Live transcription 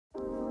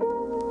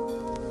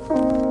Hello,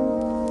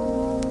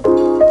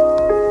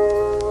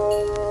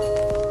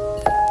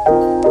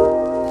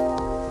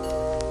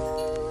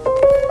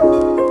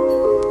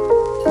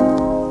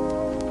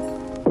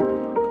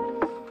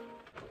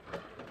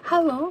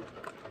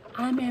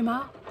 I'm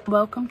Emma.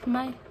 Welcome to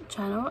my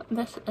channel.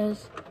 This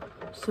is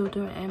So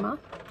Do It Emma.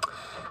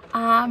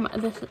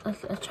 This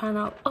is a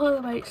channel all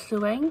about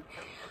sewing,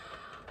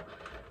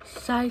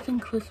 size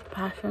inclusive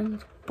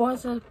passions,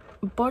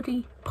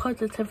 body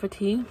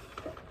positivity,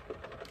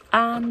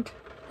 and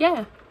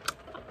yeah,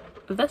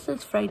 this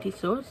is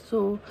FridaySews,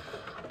 so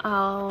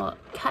I'll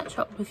catch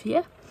up with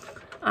you.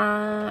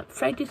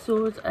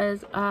 FridaySews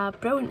is a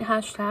brilliant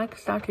hashtag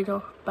started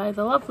off by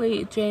the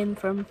lovely Jen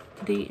from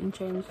Today in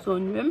Jen's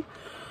Sewing Room,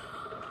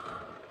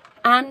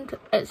 and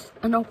it's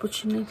an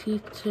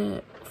opportunity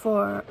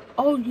for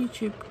all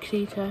YouTube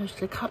creators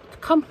to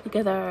come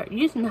together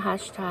using the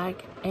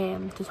hashtag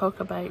to talk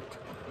about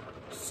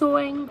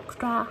sewing,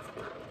 craft,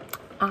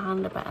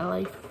 and a bit of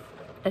life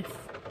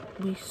if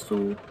we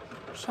so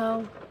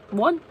shall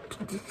want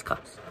to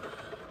discuss.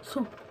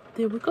 So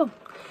there we go.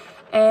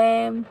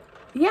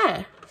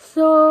 Yeah,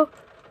 so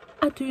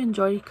I do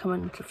enjoy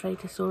coming to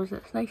FridaySews.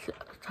 It's nice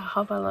to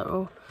have a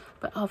little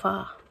bit of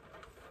a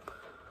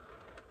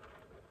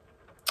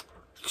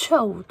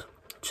chilled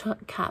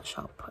catch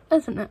up,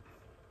 isn't it?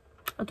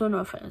 I don't know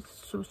if it is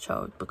so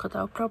chilled because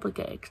I'll probably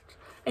get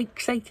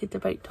excited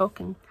about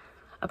talking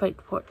about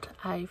what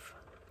I've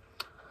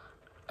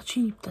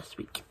achieved this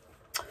week.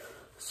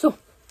 So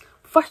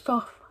first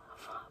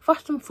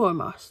and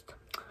foremost,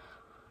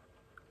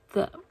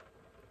 the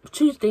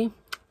Tuesday,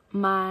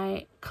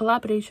 my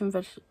collaboration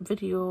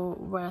video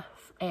with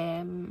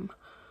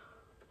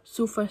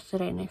Sofa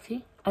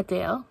Serenity,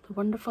 Adele, the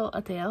wonderful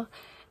Adele.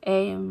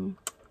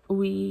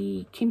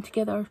 We came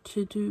together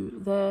to do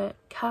the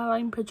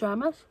Carolyn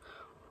pyjamas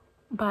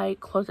by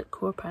Closet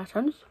Core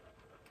Patterns.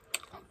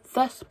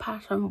 This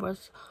pattern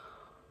was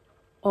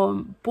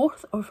on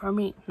both of our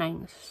make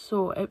 9s,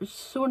 so it was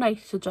so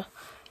nice to just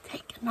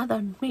take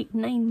another make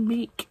 9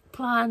 make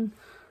plan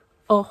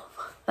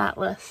off that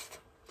list.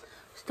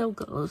 Still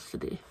got those to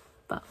do,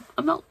 but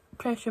I'm not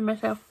pressuring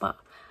myself, but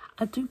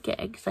I do get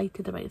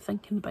excited about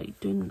thinking about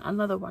doing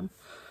another one.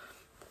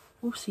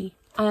 We'll see.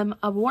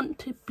 I want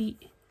to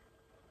beat,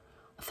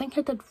 I think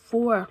I did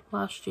 4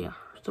 last year,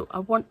 so I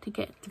want to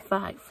get to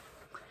 5.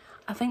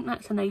 I think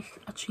that's a nice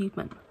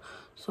achievement.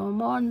 So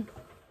I'm on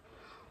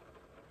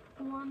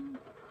 1,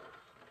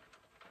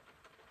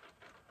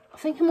 I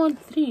think I'm on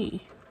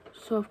 3,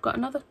 so I've got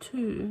another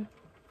 2.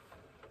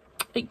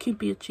 It could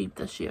be achieved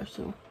this year,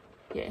 so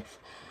yes.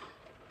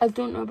 I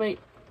don't know about,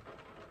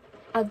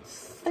 I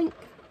think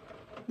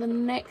the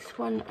next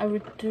one I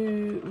would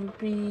do would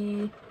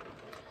be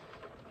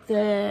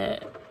the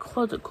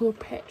Closet Core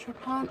Petra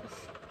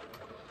pants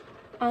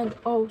and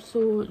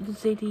also the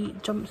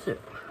ZD jumpsuit.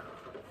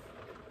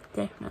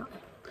 Definitely.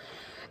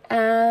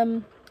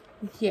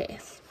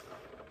 Yes.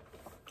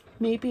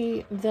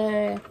 Maybe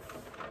the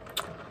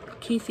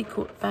Casey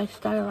coat by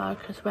Style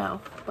Arc as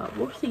well, but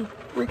we'll see.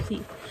 We'll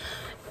see.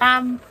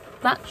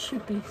 That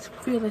should be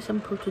fairly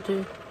simple to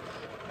do.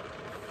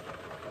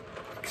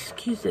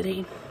 Excuse the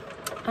rain.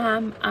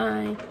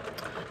 I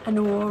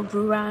know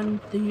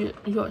Ruan, the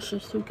Yorkshire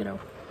Sew Girl,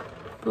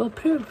 will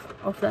approve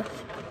of this.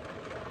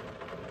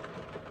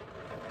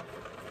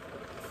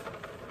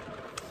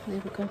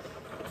 There we go.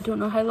 I don't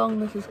know how long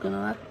this is going to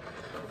last.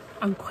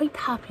 I'm quite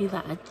happy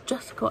that I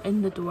just got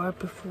in the door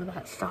before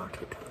that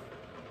started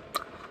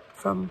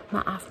from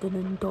my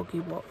afternoon doggy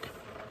walk.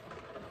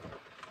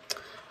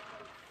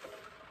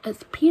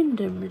 It's peeing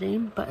down the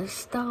rain, but it's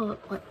still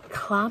like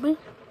clammy.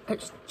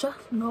 It's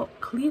just not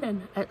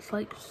clearing. It's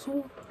like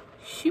so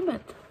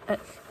humid.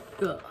 It's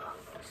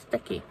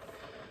sticky.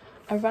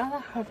 I'd rather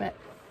have it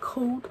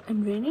cold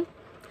and rainy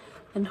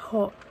than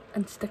hot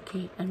and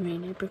sticky and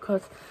rainy,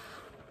 because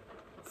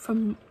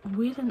from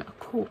wearing a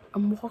coat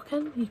and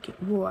walking you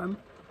get warm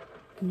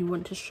and you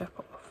want to strip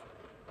it off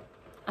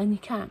and you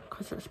can't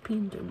because it's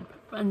peeing down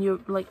and you're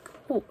like,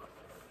 oh.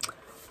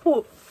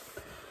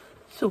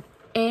 So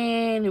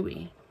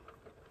anyway,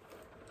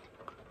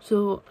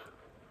 so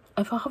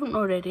if I haven't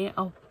already,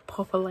 I'll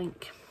pop a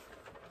link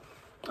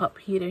up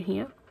here and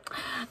here,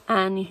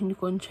 and you can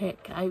go and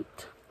check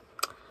out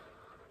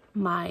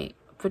my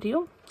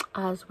video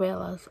as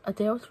well as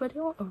Adele's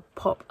video. I'll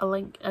pop a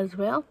link as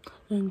well.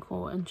 You can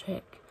go and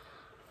check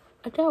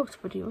Adele's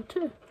video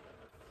too.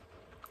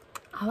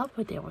 I love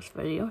Adele's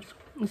videos,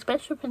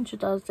 especially when she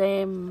does what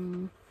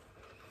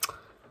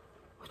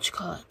you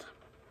call it?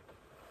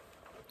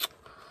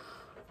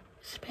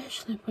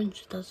 Especially when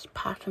she does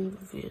pattern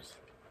reviews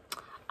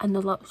and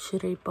the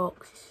luxury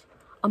box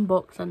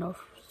unboxing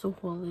of So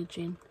Holy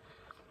Jane.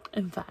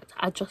 In fact,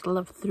 I just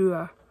live through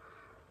her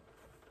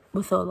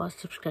with all our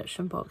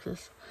subscription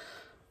boxes.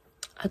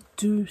 I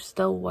do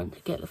still want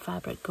to get the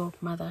Fabric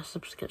Godmother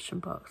subscription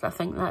box. I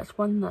think that's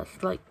one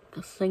that's like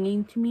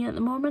singing to me at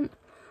the moment.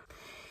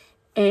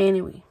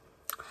 Anyway,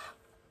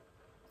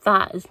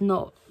 that is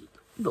not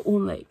the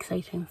only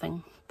exciting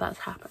thing that's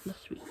happened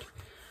this week.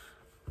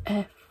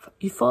 If if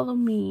you follow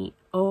me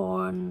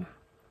on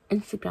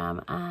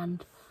Instagram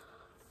and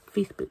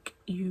Facebook,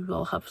 you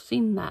will have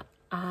seen that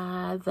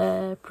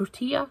the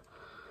Protea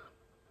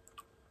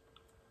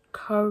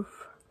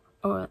curve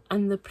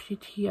and the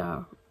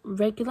Protea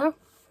regular,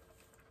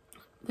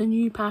 the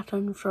new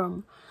pattern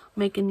from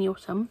Megan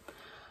Nielsen,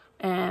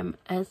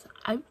 is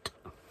out.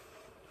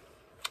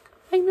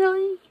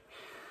 Finally,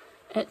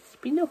 it's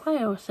been a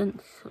while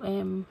since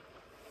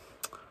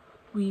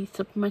we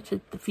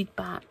submitted the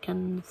feedback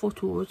and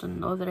photos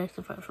and all the rest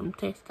of it from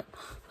testing.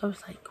 So I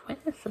was like, when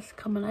is this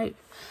coming out?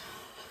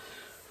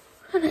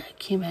 And it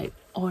came out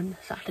on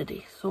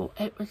Saturday, so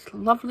it was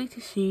lovely to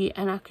see,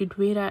 and I could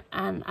wear it,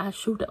 and I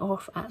showed it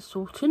off at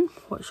Sewcial,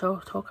 which I'll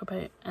talk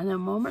about in a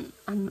moment.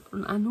 And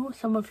I know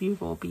some of you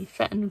will be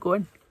sitting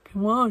going,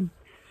 come on,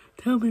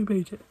 tell me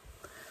about it.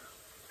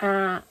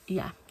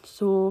 Yeah,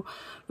 so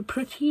the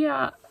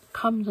Protea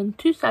comes in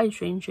 2 size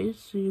ranges.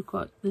 So you've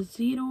got the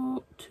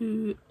 0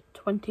 to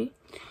 20,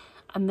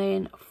 and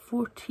then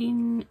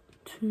 14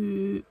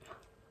 to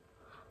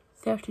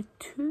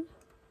 32,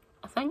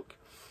 I think.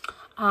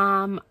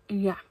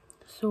 Yeah,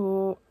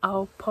 so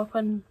I'll pop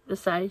in the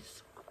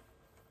sizes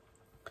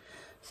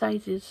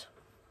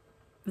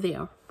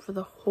there for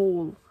the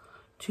whole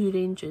 2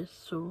 ranges,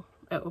 so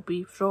it will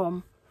be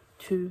from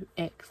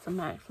 2x the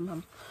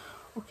maximum.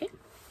 Okay.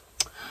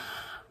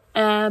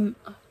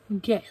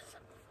 Yes,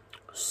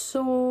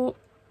 so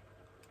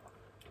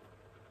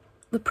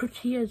the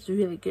Protea is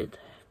really good.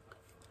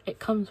 It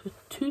comes with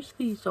 2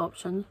 sleeves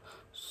options,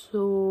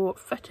 so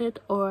fitted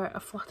or a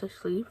flutter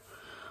sleeve.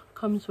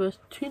 Comes with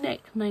 2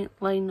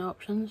 neckline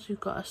options. You've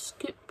got a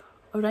scoop,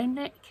 a round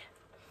neck,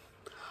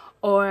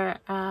 or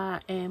a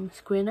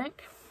square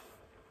neck.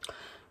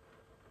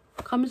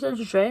 Comes as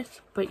a dress,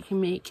 but you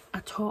can make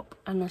a top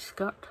and a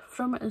skirt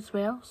from it as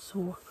well.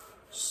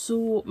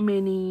 So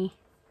many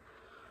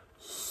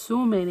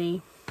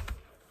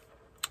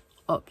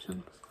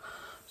options.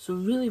 So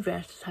really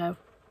versatile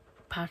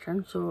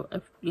pattern. So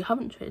if you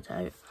haven't tried it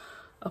out,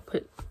 I'll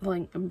put the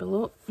link in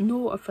below.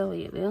 No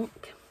affiliate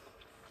link.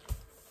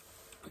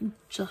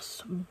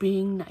 Just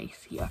being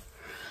nice here,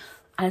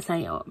 as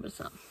I always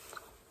am.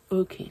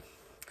 Okay,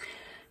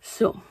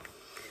 so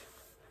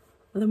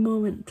the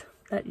moment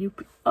that you've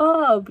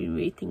all been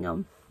waiting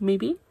on,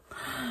 maybe.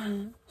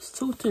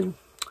 Sewcial.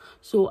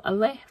 So I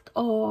left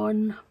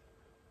on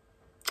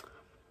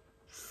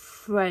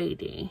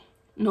Friday.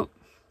 No,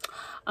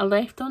 I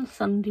left on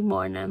Sunday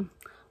morning.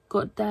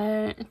 Got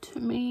there. It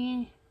took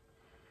me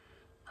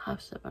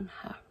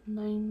 7:30,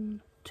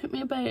 9:30. Took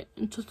me about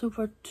just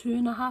over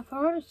 2.5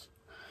 hours.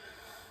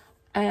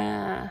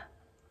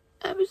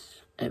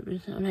 It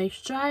was a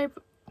nice drive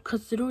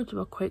because the roads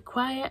were quite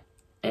quiet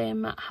at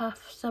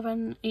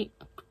 7:30,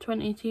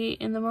 8:20 to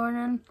 8 in the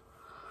morning.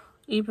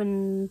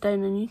 Even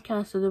down in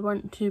Newcastle they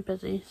weren't too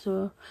busy,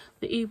 so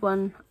the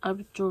A1 I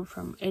drove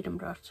from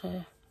Edinburgh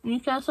to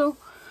Newcastle,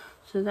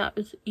 so that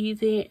was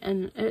easy,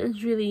 and it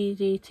is really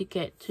easy to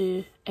get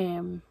to.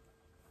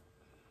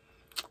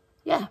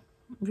 Yeah,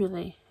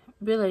 really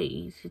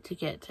easy to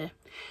get to.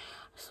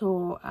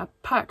 So I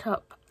parked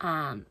up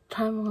and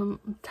Carolyn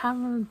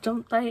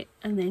jumped out,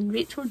 and then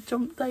Rachel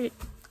jumped out,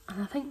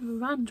 and I think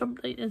Ruan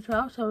jumped out as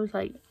well. So I was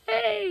like,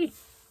 hey!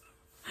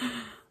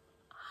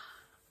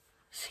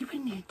 See,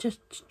 when you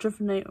just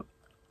driven out,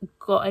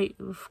 got out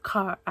of the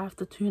car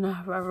after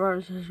 2.5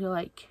 hours, you're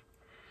like,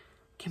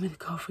 give me the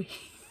coffee.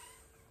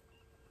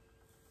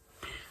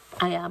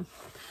 I am.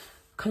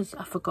 Because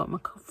I forgot my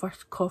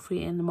first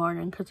coffee in the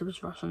morning because I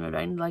was rushing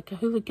around like a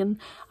hooligan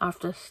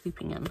after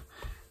sleeping in.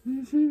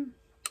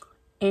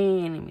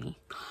 Anyway,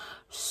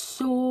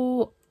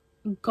 so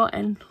got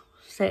in,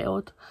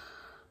 settled,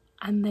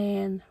 and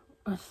then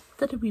I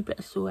did a wee bit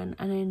of sewing,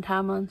 and then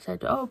Carolyn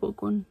said, oh, we're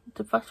going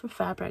to Fuss with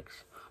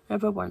Fabrics.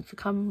 Whoever wants to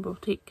come, we'll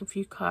take a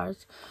few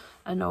cars,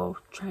 and I'll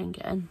try and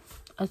get in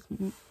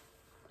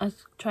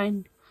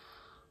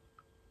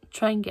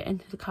try and get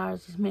into the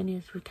cars as many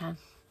as we can,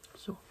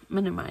 so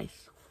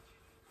minimise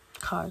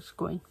cars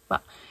going.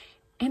 But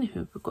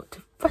anywho, we got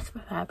to Fuss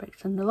with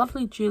Fabrics, and the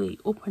lovely Julie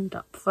opened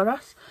up for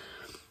us.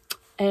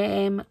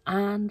 And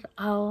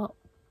I'll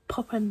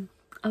pop in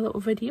a little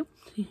video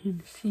so you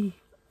can see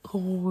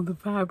all the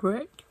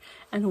fabric,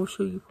 and I'll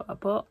show you what I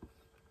bought.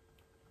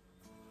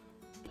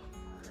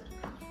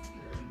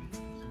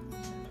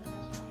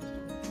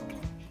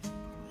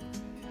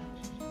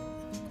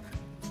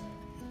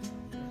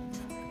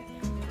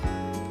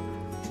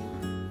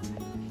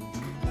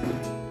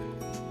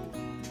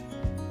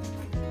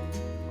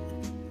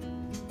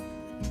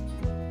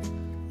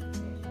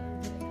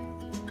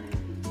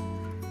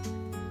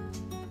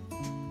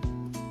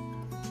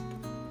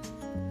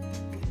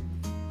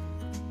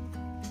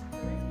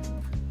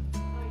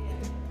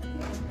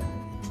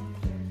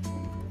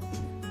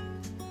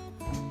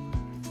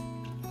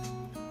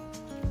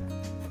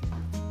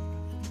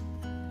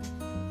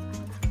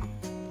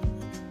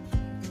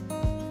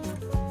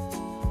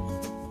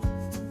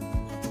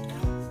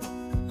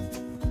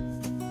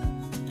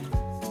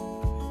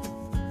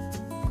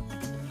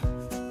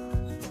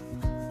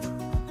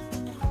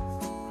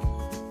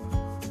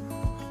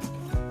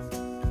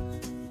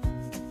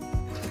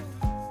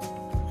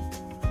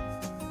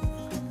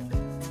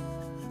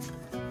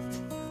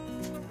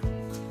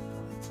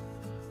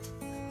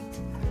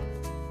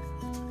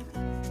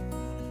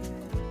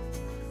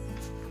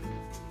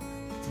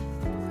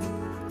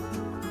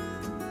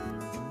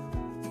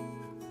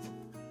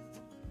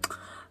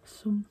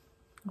 So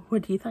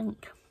what do you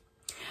think?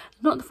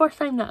 It's not the first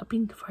time that I've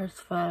been to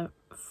First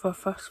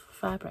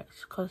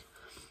Fabrics, because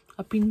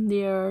I've been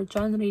there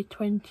January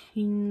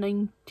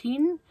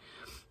 2019.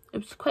 It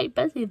was quite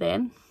busy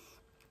then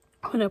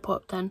when I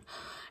popped in.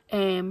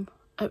 It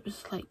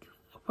was like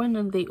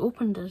when they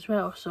opened as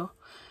well, so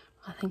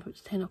I think it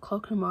was 10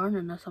 o'clock in the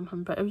morning or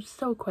something, but it was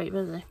still quite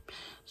busy.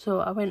 So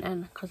I went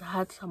in because I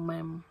had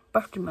some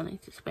birthday money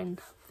to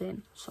spend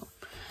then. So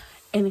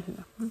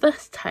anyway,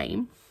 this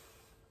time,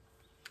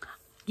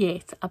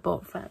 yes, I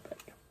bought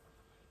fabric.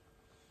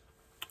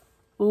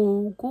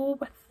 We'll go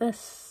with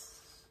this,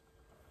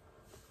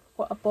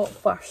 what I bought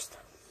first.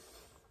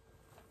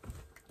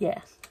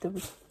 Yeah, there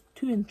was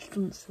 2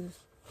 instances.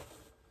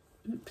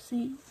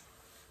 Oopsie.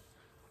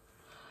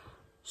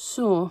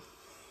 So,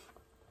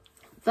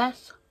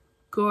 this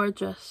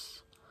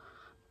gorgeous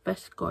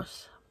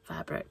viscose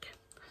fabric,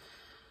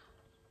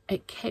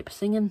 it kept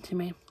singing to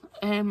me.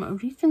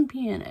 Reason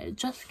being, it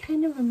just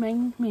kind of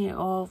reminds me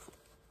of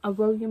a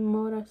William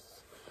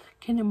Morris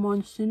kind of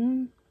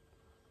monsoon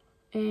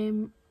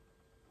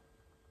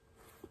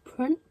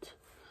print.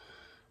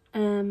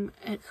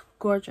 It's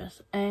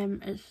gorgeous.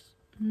 It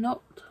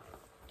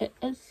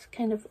is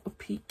kind of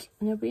opaque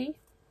in a way,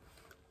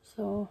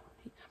 so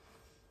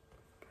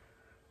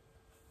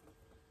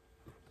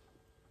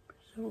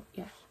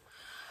yes.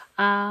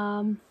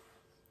 And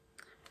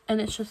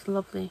it's just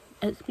lovely.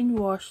 It's been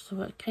washed,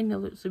 so it kind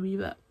of looks a wee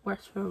bit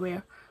worse for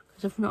wear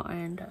because I've not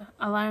ironed it.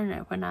 I'll iron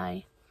it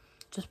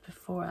just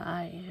before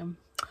I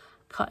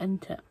cut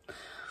into it.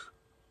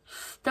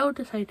 Still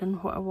deciding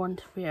what I want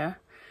to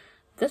wear.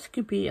 This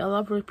could be a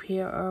lovely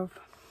pair of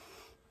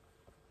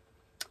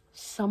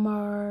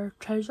summer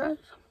trousers.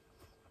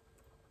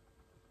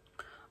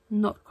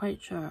 Not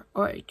quite sure.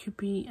 Or it could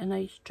be a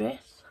nice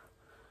dress,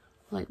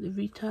 like the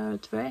Rita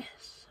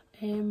dress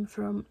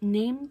from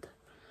Named.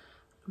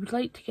 I would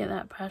like to get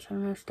that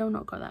pattern. I've still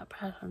not got that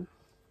pattern.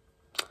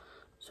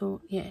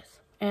 So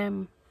yes,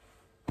 I'm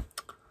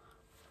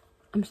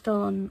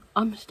still on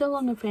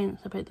the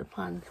fence about the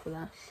plans for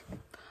this,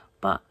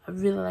 but I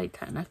really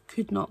liked it and I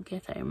could not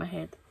get it out of my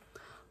head.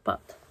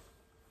 But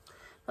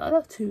the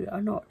other 2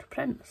 are not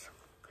prints.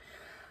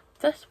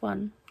 This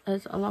one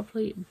is a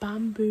lovely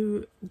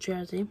bamboo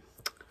jersey.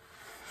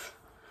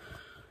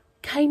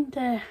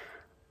 Kinda,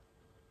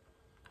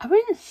 I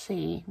wouldn't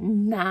say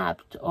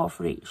nabbed off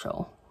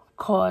Rachel,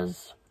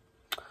 cause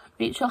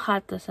Rachel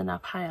had this in a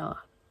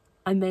pile,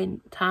 and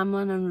then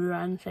Tamlin and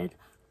Ruan said,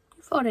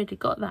 "You've already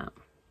got that."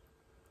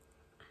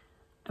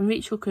 And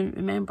Rachel couldn't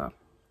remember,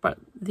 but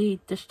they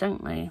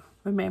distinctly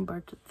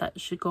remembered that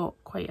she got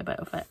quite a bit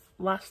of it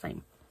last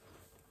time.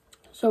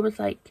 So I was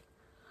like,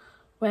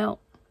 well,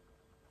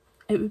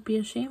 it would be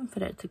a shame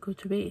for it to go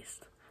to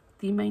waste.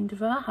 Do you mind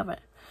if I have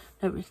it?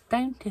 Now, it was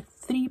down to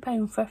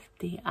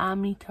 £3.50 a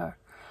metre,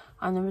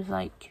 and there was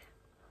like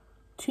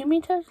 2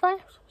 metres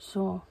left,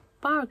 so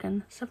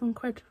bargain,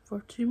 £7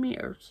 for 2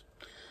 metres.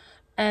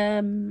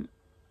 Yeah,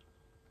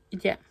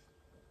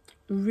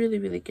 really,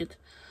 really good.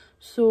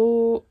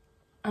 So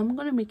I'm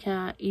gonna make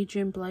a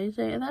Adrian blouse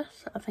out of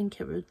this. I think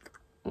it would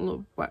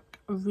work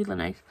really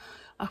nice.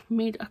 I've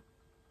made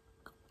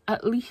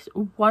at least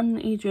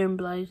 1 Adrian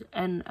blouse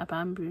in a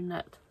bamboo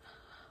knit,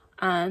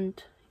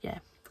 and yeah,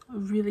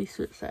 really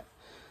suits it.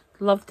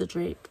 Love the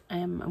drape.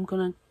 I'm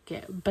gonna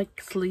get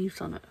big sleeves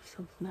on it,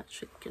 so that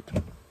should be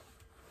good.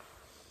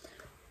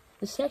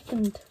 The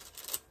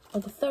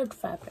third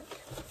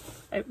fabric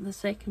out of the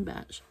second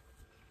batch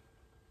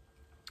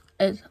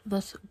is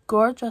this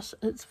gorgeous,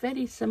 it's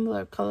very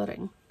similar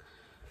colouring.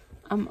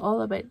 I'm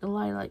all about the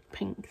lilac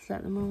pinks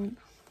at the moment.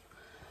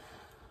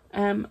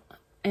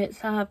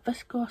 It's a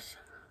viscose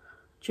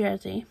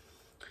jersey,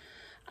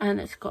 and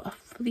it's got a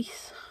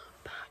fleece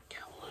back.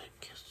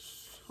 Look,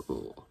 it's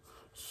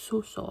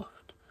so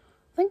soft.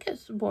 I think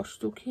it's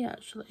washed okay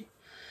actually.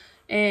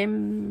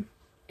 And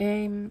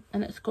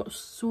it's got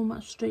so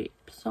much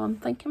drape, so I'm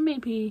thinking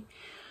maybe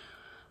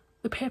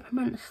the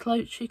peppermint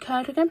slouchy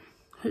cardigan,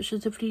 which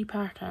is a free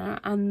pattern,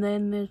 and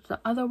then there's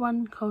the other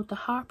one called the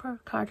Harper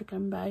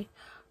cardigan by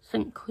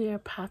St. Clair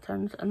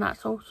Patterns, and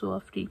that's also a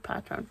free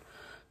pattern.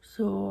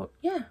 So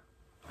yeah,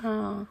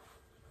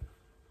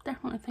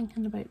 definitely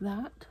thinking about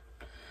that.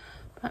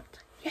 But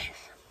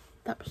yes,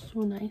 that was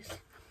so nice.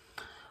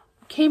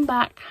 Came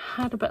back,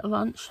 had a bit of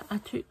lunch. I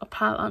took a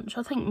packed lunch.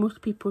 I think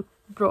most people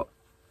brought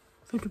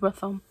food with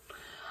them,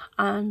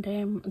 and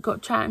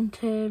got chatting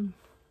to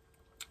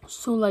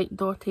So Like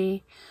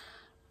Dottie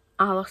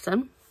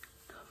Alison.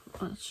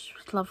 She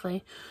was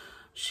lovely.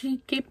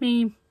 She gave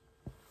me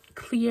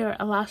clear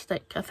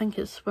elastic, I think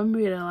it's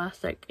swimwear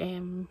elastic,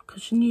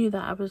 because she knew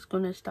that I was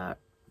going to start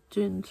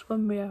doing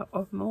swimwear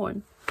of my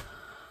own,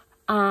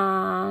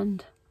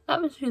 and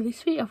that was really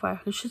sweet of her,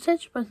 because she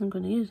said she wasn't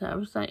going to use it. I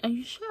was like, are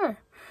you sure?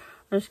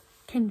 I was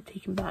kind of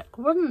taken back.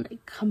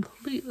 Wasn't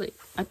completely,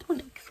 I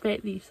don't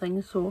expect these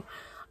things, so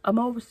I'm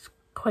always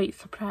quite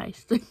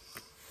surprised.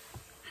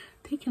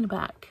 Taken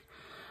aback.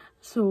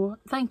 So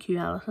thank you,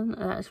 Alison,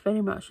 that's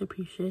very much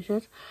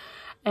appreciated.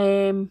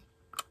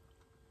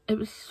 it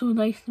was so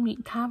nice to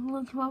meet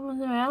Carolyn's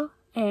mum as well.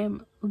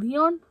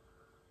 Leon,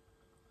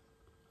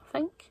 I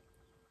think.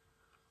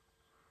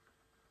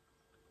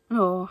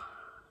 No,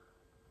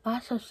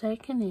 that's her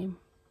second name.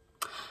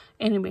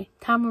 Anyway,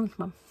 Carolyn's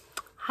mum.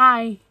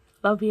 Hi,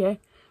 love you.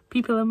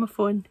 People on my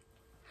phone.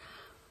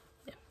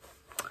 Yeah.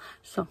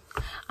 So,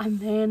 and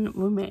then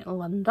we met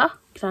Linda,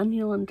 because I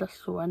knew Linda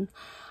Sewcial.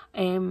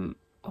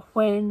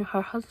 When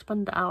her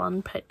husband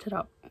Alan picked her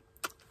up,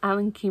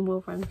 Alan came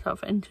over and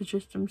sort of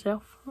introduced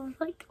himself. I was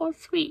like, oh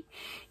sweet.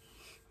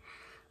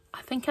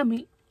 I think I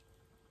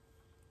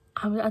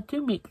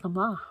do make them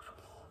laugh.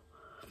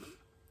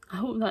 I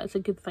hope that's a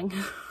good thing.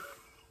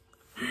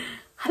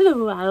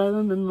 Hello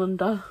Alan and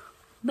Linda.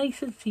 Nice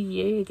to see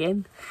you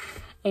again.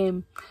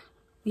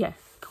 Yeah,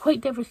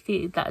 quite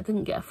devastated that I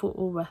didn't get a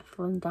photo with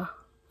Linda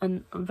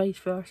and vice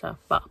versa.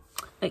 But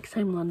next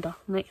time, Linda,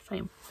 next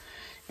time,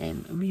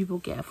 we will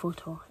get a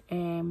photo.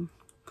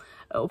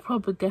 It'll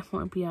probably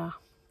definitely be a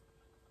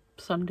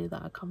Sunday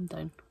that I come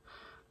down,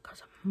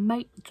 because I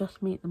might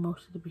just make the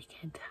most of the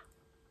weekend.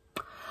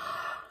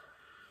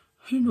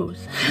 Who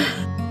knows?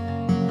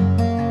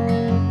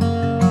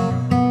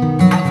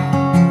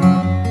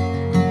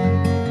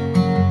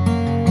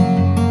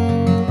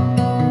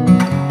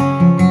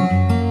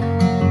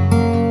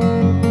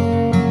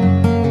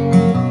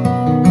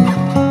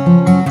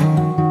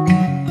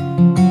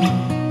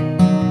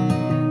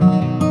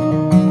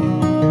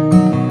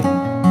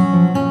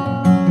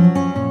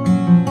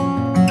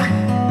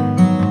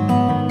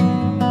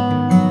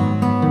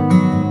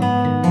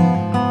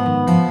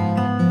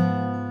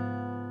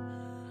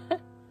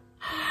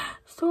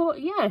 So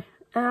yeah,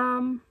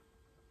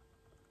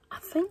 I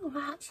think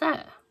that's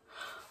it.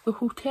 The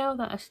hotel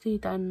that I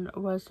stayed in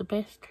was the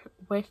Best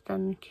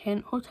Western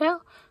Kent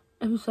Hotel.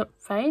 It was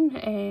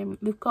fine.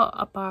 They've got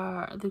a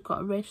bar, they've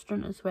got a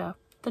restaurant as well.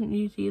 Didn't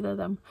use either of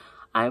them.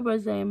 I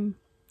was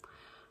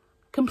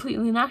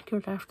completely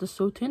knackered after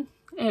Sewcial.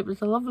 It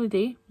was a lovely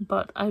day,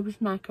 but I was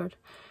knackered.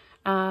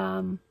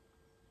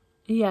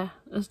 Yeah,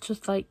 it's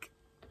just like,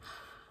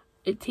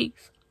 it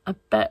takes a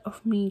bit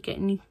of me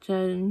getting used to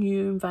a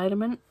new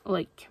environment,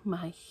 like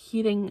my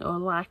hearing or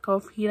lack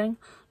of hearing,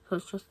 so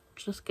it's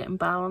just getting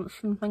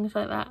balanced and things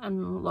like that,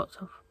 and lots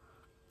of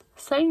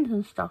sounds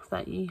and stuff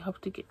that you have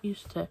to get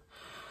used to.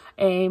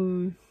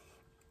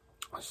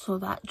 So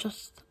that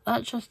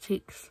just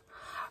takes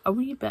a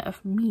wee bit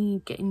of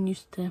me getting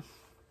used to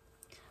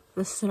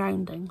the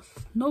surroundings.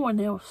 No one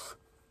else,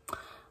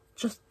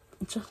 just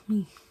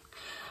me.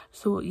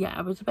 So yeah,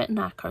 I was a bit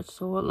knackered,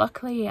 so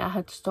luckily I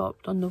had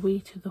stopped on the way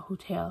to the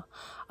hotel.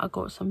 I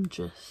got some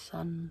juice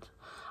and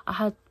I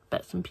had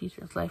bits and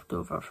pieces left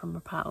over from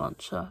my packed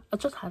lunch, so I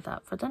just had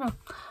that for dinner.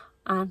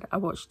 And I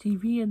watched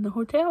TV in the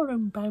hotel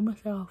room by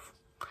myself.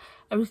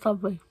 It was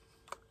lovely. It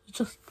was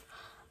just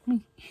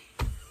me.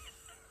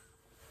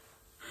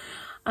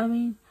 I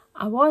mean,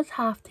 I was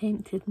half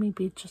tempted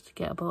maybe just to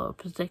get a bottle of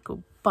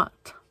Prosecco,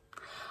 but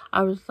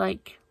I was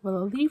like, well,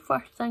 I'll leave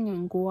first thing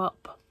and go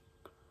up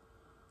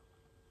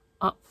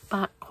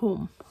back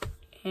home.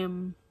 I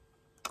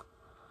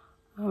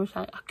was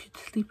like, I could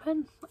sleep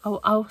in.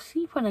 I'll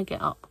see when I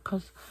get up,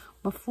 because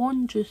my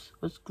phone just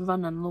was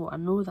running low. I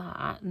know that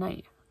at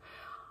night,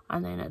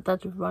 and then it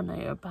did run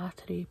out of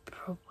battery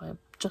probably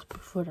just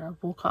before I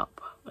woke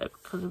up,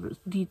 because it was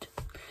dead.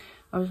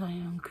 I was like,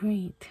 oh,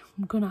 great,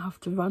 I'm gonna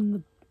have to run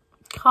the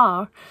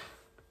car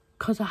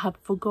because I had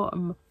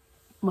forgotten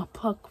my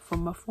plug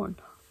from my phone.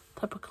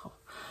 Typical.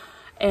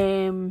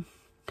 That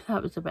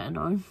was a bit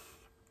annoying,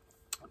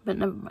 but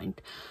never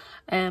mind.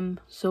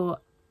 So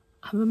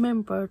I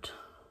remembered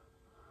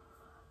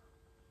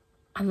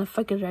and I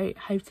figured out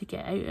how to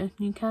get out of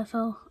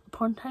Newcastle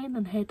upon Tyne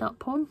and head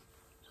up home,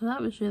 so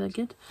that was really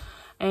good.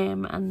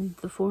 And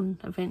the phone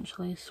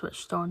eventually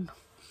switched on,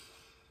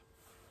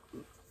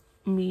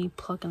 me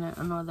plugging it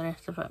and all the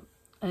rest of it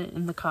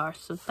in the car,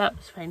 so that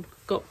was fine.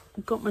 Got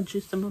my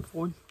juice in my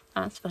phone,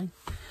 that's fine.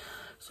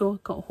 So I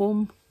got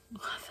home,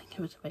 I think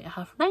it was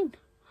about 9:30.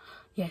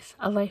 Yes,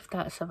 I left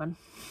at 7.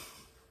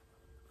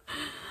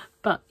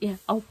 But yeah,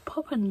 I'll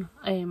pop in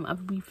a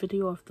wee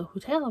video of the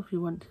hotel if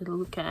you want to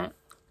look at it.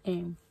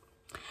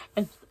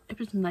 It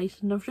was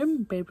nice in the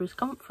room, bed was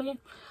comfy,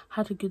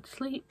 had a good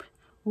sleep,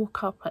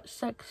 woke up at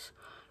 6,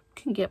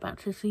 couldn't get back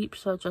to sleep,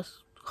 so I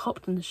just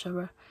hopped in the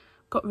shower,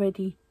 got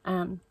ready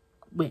and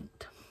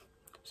went.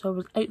 So I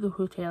was out the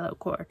hotel at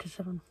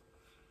 7:15.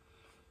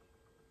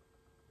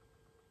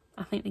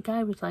 I think the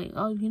guy was like,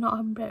 oh, you're not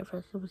having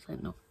breakfast? I was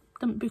like, no,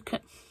 didn't book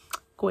it,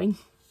 going.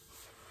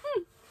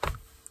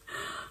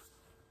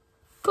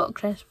 Got a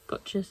crisp,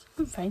 got juice,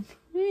 I'm fine.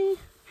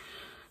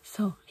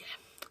 So yeah,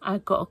 I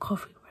got a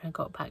coffee when I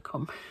got back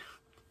home.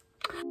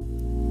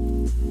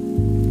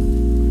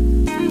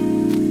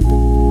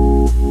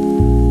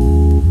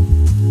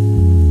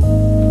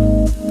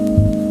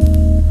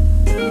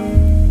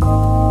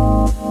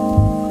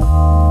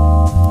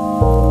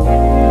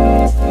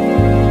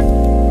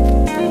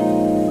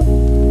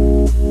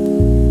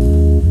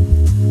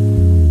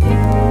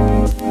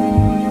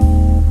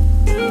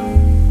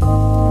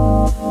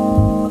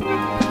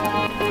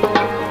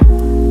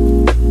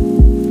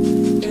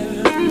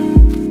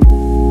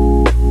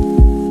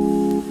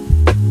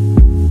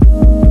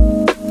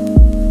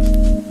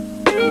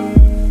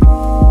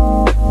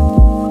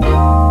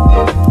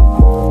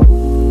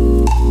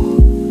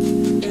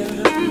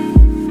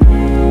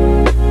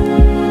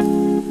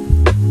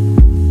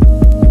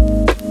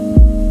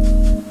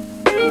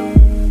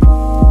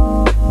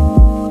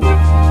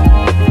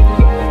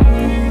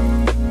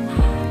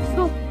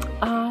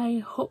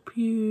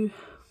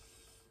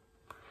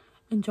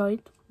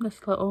 enjoyed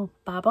this little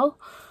babble.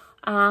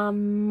 I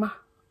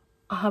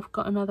have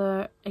got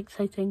another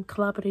exciting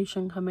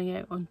collaboration coming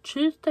out on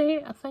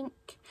Tuesday, I think.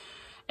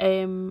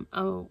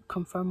 I'll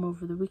confirm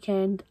over the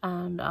weekend,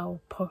 and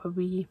I'll pop a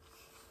wee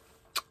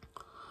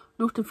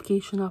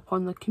notification up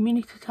on the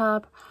community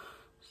tab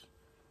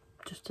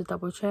just to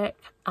double check,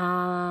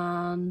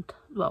 and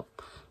well,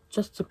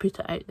 just to put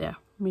it out there,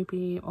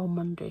 maybe on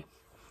Monday,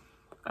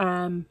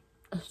 so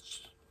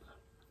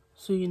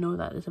you know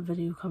that there's a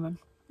video coming.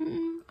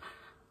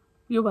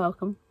 You're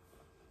welcome.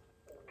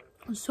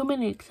 There's so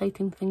many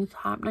exciting things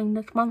happening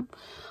this month,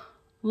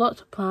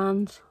 lots of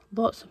plans,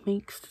 lots of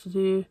makes to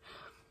do.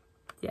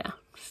 Yeah,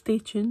 stay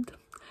tuned.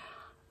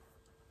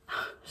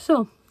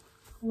 So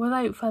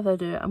without further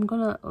ado, I'm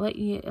gonna let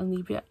you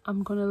leave it.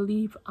 I'm gonna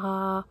leave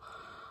a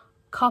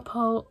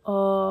couple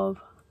of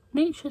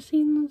nature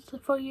scenes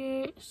for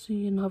you so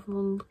you can have a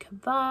look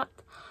at that,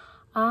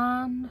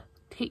 and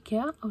take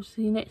care. I'll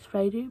see you next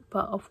Friday,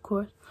 but of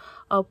course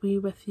I'll be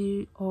with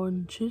you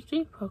on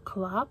Tuesday for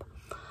collab,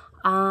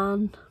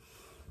 and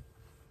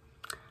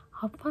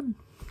have fun.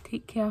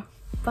 Take care.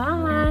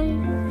 Bye.